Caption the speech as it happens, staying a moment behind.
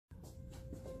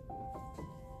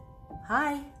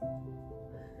Hi,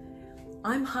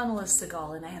 I'm Hanala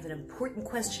Segal, and I have an important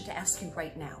question to ask you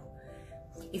right now.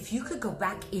 If you could go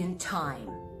back in time,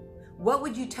 what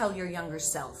would you tell your younger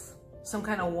self? Some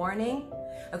kind of warning?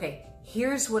 Okay,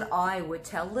 here's what I would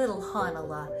tell little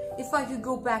Hanala if I could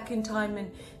go back in time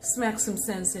and smack some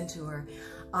sense into her.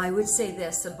 I would say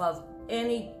this above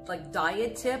any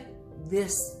diet tip.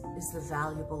 This is the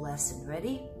valuable lesson.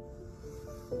 Ready?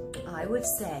 I would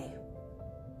say,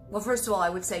 well, first of all, I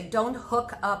would say don't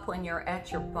hook up when you're at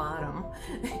your bottom.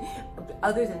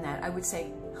 Other than that, I would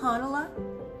say, Hanala,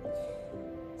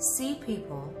 see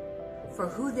people for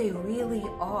who they really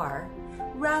are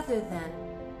rather than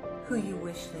who you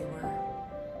wish they were.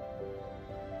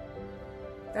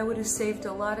 That would have saved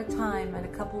a lot of time and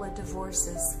a couple of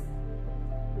divorces.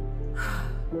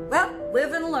 Well,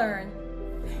 live and learn.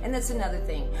 And that's another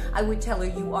thing. I would tell her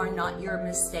you are not your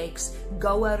mistakes.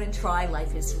 Go out and try.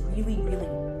 Life is really, really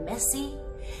messy.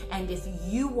 And if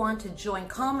you want to join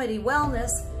Comedy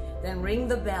Wellness, then ring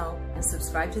the bell and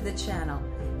subscribe to the channel,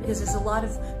 because there's a lot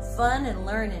of fun and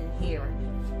learning here.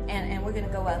 And we're going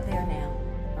to go out there now.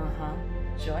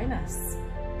 Join us.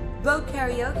 Vote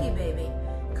karaoke, baby.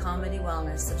 Comedy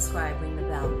Wellness. Subscribe. Ring the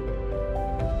bell.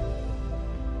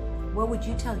 What would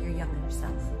you tell your younger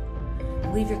self?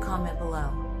 Leave your comment below.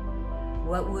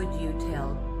 What would you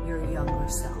tell your younger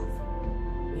self?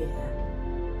 Yeah,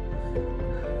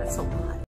 that's a lot.